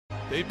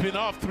they've been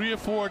off 3 or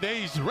 4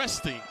 days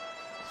resting.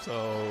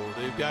 So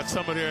they've got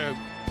some of their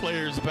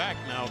players back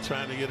now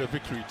trying to get a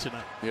victory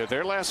tonight. Yeah,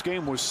 their last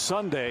game was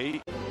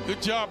Sunday.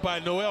 Good job by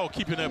Noel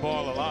keeping that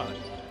ball alive.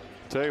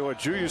 Tell you what,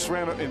 Julius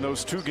Randle in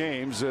those 2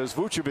 games as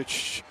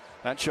Vucevic,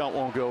 that shot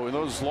won't go. In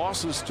those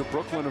losses to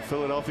Brooklyn and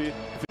Philadelphia,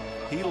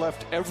 he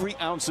left every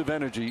ounce of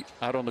energy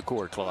out on the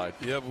court, Clyde.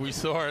 Yep, we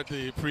saw it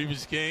the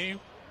previous game.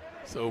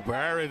 So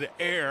Barrett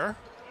air.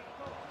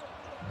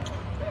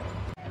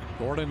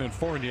 Gordon and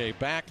Fournier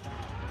back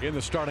in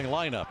the starting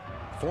lineup.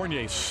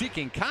 Fournier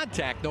seeking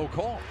contact, no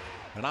call.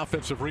 An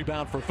offensive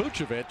rebound for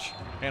Vucevic,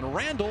 and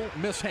Randle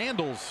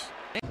mishandles.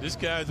 This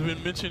guy's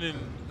been mentioned in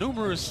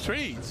numerous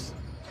trades.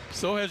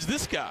 So has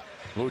this guy.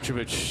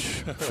 Vucevic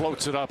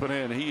floats it up and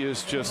in. He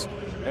is just,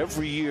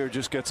 every year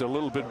just gets a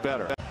little bit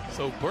better.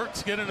 So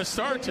Burks getting a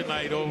start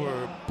tonight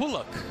over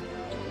Bullock.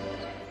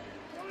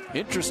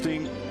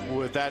 Interesting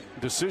with that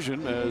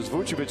decision as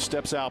Vucevic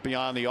steps out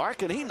beyond the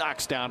arc and he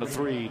knocks down a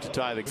 3 to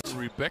tie the game.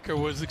 Rebecca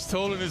was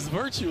extolling his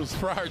virtues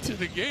prior to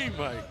the game,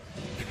 Mike.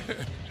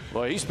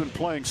 Well, he's been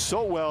playing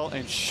so well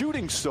and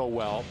shooting so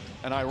well.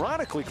 And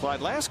ironically,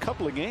 Clyde, last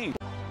couple of games,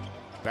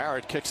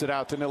 Barrett kicks it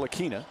out to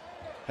Ntilikina.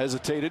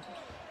 Hesitated.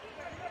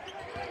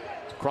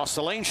 Across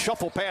the lane,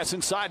 shuffle pass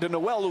inside to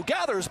Noel, who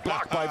gathers,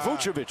 blocked by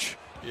Vucevic.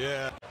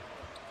 Yeah.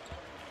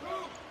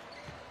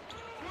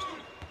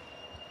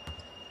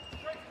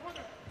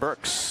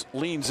 Burks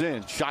leans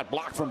in, shot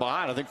blocked from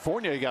behind. I think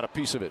Fournier got a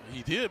piece of it.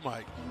 He did,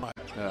 Mike.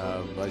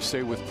 I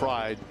say with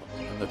pride,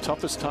 in the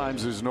toughest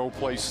times, there's no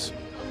place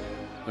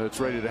that's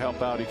ready to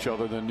help out each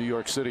other than New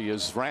York City,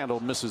 as Randle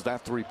misses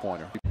that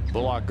 3-pointer.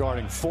 Bullock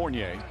guarding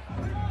Fournier.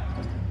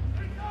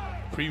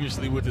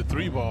 Previously with the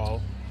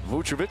 3-ball.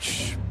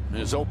 Vucevic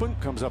is open,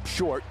 comes up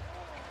short.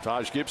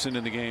 Taj Gibson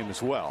in the game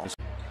as well.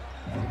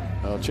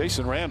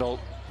 Jason Randle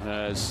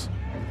as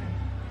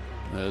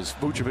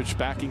Vucevic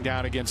backing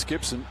down against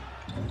Gibson.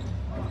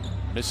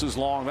 Misses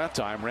long that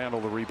time.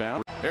 Randle the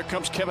rebound. Here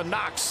comes Kevin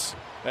Knox.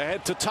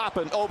 Ahead to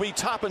Toppin. Obi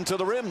Toppin to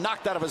the rim.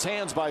 Knocked out of his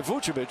hands by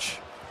Vucevic.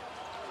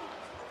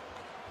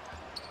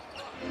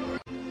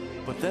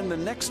 But then the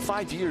next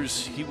 5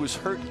 years, he was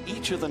hurt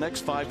each of the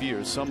next 5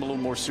 years. Some a little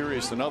more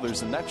serious than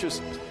others. And that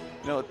just,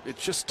 you know,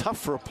 it's just tough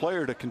for a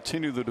player to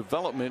continue the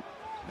development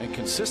and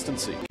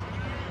consistency.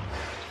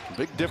 The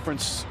big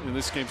difference in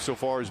this game so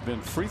far has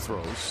been free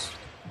throws.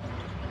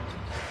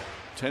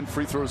 10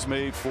 free throws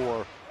made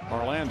for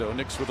Orlando.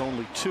 Knicks with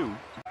only 2.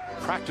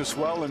 Practice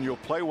well and you'll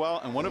play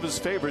well. And one of his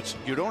favorites,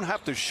 you don't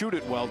have to shoot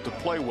it well to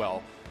play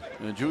well.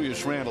 And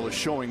Julius Randle is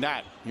showing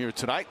that here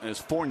tonight as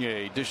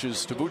Fournier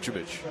dishes to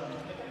Vucevic.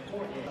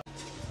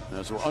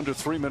 As we're under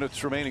 3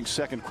 minutes remaining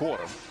second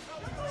quarter.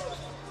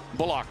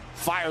 Bullock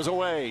fires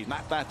away.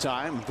 Not that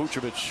time.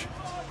 Vucevic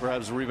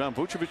grabs the rebound.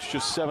 Vucevic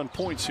just 7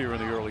 points here in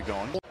the early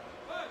going.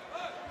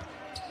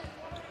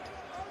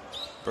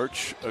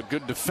 Birch, a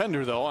good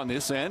defender, though, on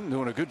this end,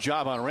 doing a good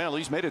job on Randle.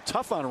 He's made it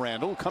tough on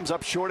Randle. Comes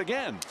up short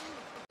again.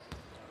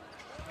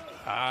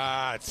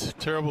 It's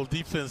terrible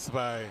defense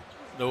by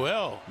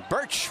Noel.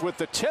 Birch with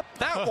the tip.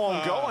 That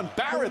won't go, and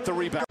Barrett the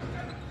rebound.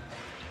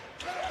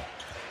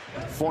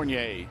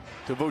 Fournier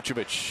to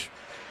Vucevic.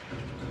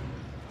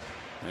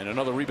 And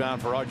another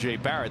rebound for R.J.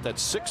 Barrett.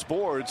 That's 6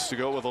 boards to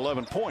go with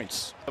 11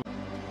 points.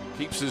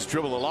 Keeps his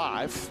dribble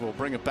alive. We'll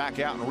bring it back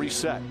out and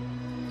reset.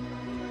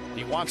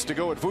 He wants to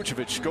go at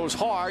Vucevic. Goes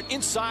hard.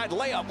 Inside.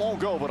 Layup won't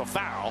go, but a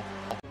foul.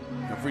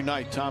 Every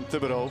night, Tom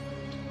Thibodeau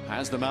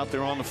has them out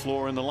there on the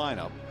floor in the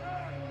lineup.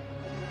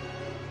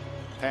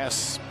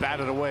 Pass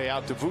batted away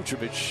out to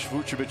Vucevic.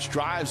 Vucevic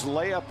drives.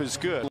 Layup is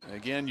good.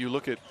 Again, you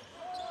look at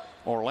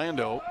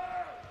Orlando.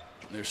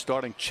 They're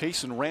starting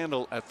Jason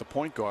Randle at the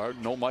point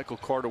guard. No Michael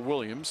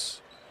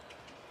Carter-Williams.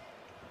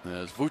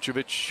 As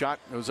Vucevic shot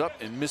goes up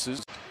and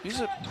misses.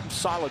 He's a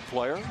solid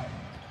player.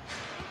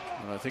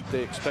 And I think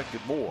they expected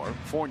more.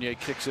 Fournier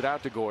kicks it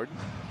out to Gordon.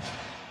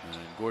 And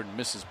Gordon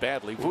misses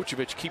badly.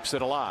 Vucevic keeps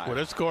it alive. Well,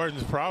 that's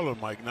Gordon's problem,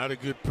 Mike. Not a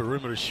good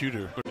perimeter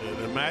shooter.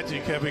 The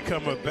Magic have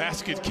become a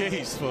basket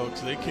case,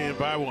 folks. They can't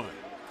buy one.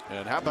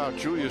 And how about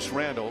Julius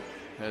Randle?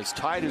 Has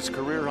tied his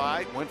career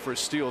high. Went for a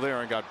steal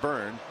there and got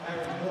burned.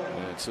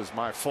 And it says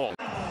my fault.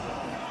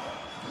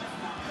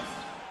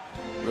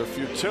 The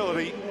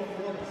futility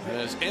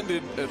has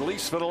ended, at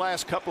least for the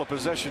last couple of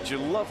possessions. You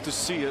love to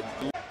see it.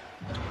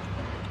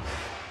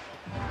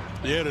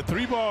 Yeah, the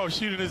 3-ball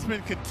shooting has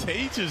been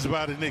contagious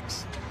by the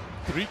Knicks.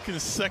 3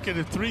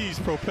 consecutive threes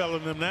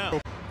propelling them now.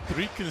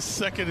 3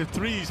 consecutive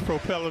threes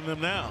propelling them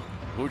now.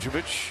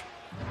 Vucevic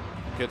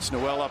gets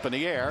Noel up in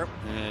the air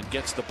and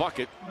gets the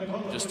bucket.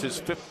 Just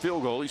his 5th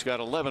field goal. He's got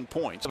 11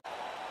 points.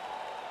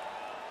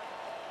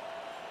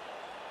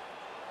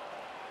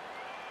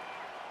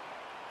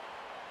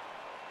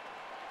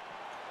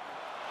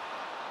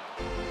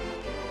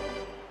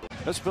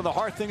 That's been the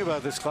hard thing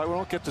about this, Clyde. We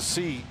don't get to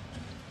see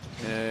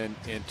and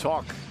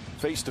talk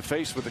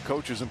face-to-face with the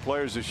coaches and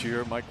players this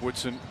year. Mike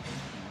Woodson,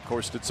 of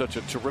course, did such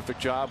a terrific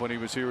job when he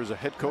was here as a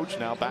head coach,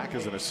 now back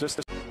as an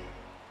assistant.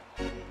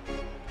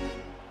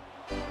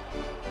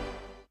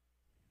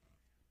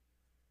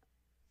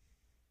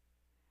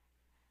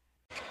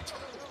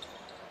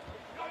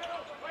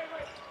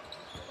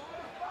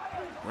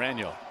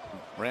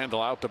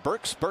 Randall out to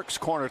Burks. Burks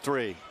corner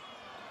three.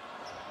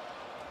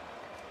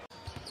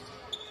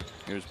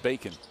 Here's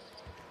Bacon.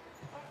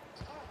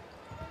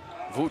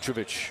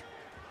 Vucevic.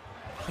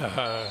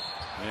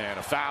 And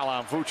a foul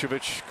on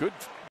Vucevic. Good.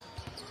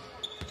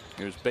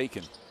 Here's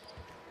Bacon.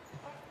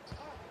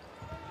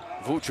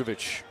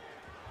 Vucevic.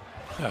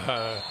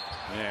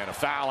 And a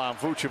foul on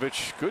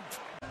Vucevic. Good.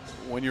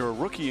 When you're a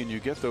rookie and you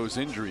get those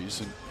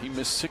injuries, and he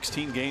missed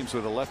 16 games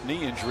with a left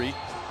knee injury.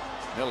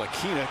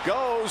 Ntilikina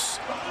goes.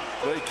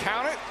 They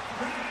count it.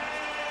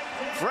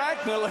 Frank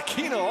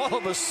Ntilikina all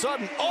of a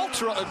sudden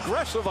ultra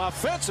aggressive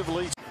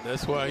offensively.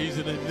 That's why he's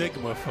an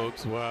enigma,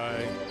 folks.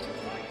 Why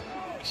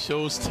he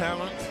shows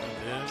talent.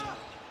 And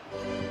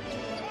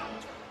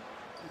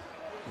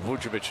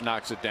Vucevic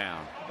knocks it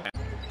down.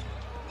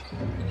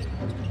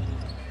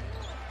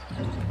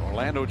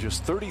 Orlando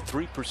just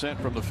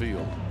 33% from the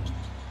field.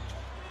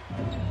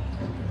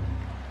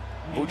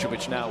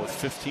 Vucevic now with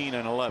 15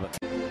 and 11.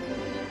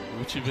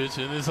 Vucevic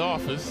in his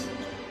office.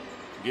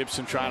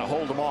 Gibson trying to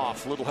hold him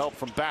off. Little help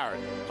from Barrett.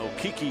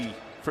 Okeke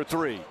for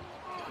three.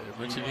 I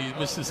mentioned he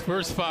missed his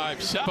first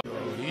 5 shots.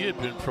 He had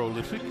been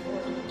prolific.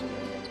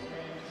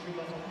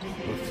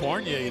 But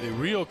Fournier, the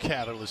real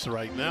catalyst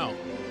right now.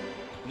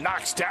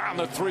 Knocks down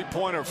the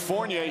three-pointer.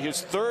 Fournier,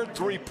 his third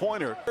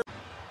three-pointer.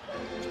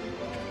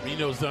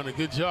 Mino's done a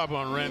good job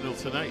on Randall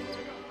tonight.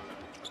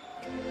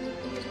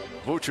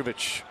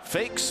 Vucevic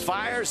fakes,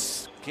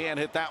 fires. Can't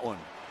hit that one.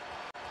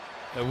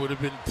 That would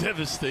have been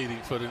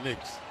devastating for the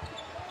Knicks.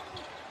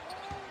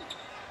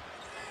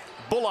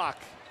 Bullock.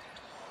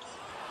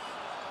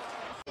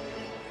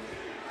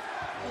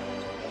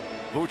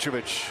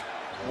 Vucevic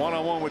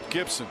one-on-one with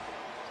Gibson.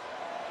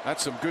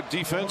 That's some good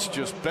defense,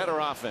 just better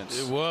offense.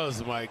 It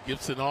was, Mike.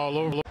 Gibson all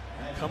over.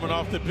 Coming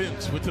off the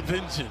bench with the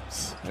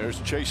vengeance.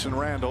 There's Chase and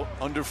Randall,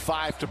 under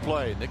 5 to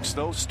play. Knicks,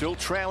 though, still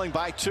trailing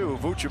by 2.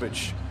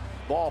 Vucevic.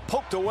 Ball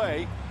poked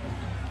away.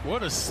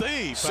 What a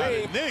save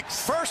by the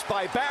Knicks. First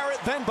by Barrett,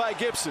 then by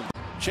Gibson.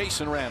 Chase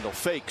and Randall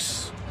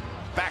fakes.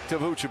 Back to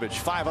Vucevic.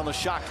 5 on the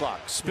shot clock.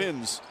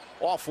 Spins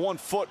off 1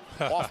 foot.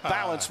 Off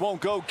balance.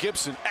 Won't go.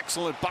 Gibson.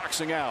 Excellent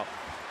boxing out.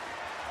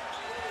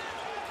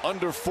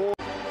 Under 4.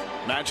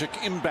 Magic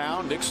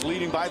inbound. Knicks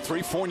leading by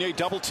 3. Fournier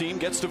double team.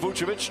 Gets to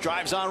Vucevic.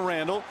 Drives on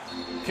Randall.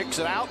 Kicks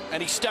it out.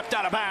 And he stepped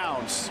out of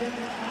bounds.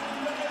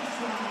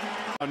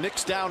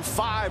 Knicks down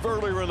 5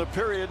 earlier in the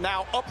period.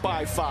 Now up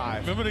by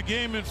 5. Remember the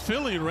game in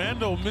Philly?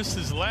 Randall missed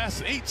his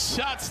last 8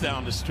 shots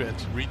down the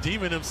stretch.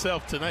 Redeeming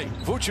himself tonight.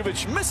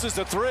 Vucevic misses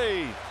the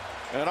 3.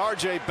 And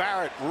R.J.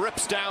 Barrett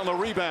rips down the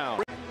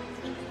rebound.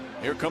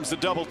 Here comes the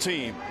double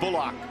team.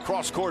 Bullock.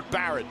 Cross court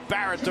Barrett.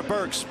 Barrett to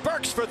Burks.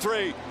 Burks for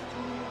 3.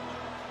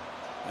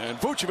 And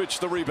Vucevic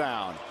the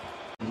rebound.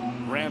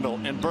 Randall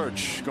and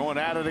Birch going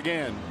at it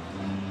again.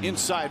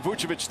 Inside,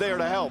 Vucevic there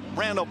to help.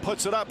 Randall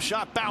puts it up.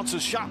 Shot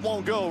bounces. Shot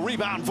won't go.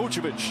 Rebound,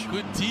 Vucevic.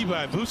 Good D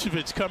by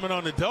Vucevic coming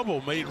on the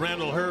double. Made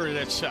Randall hurry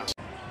that shot.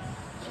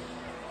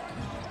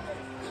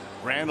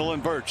 Randall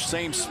and Birch,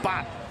 same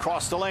spot.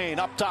 Cross the lane.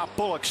 Up top,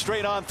 Bullock.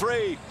 Straight on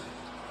 3.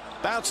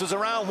 Bounces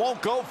around.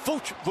 Won't go.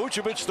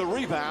 Vucevic the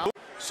rebound.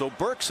 So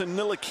Burks and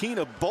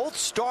Ntilikina both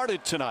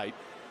started tonight.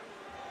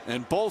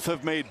 And both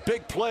have made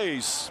big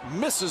plays.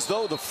 Misses,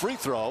 though, the free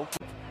throw.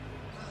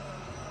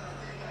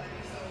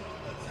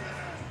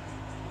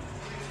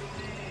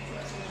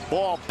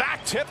 Ball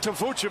back tip to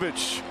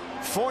Vucevic.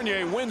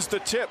 Fournier wins the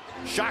tip.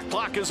 Shot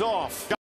clock is off.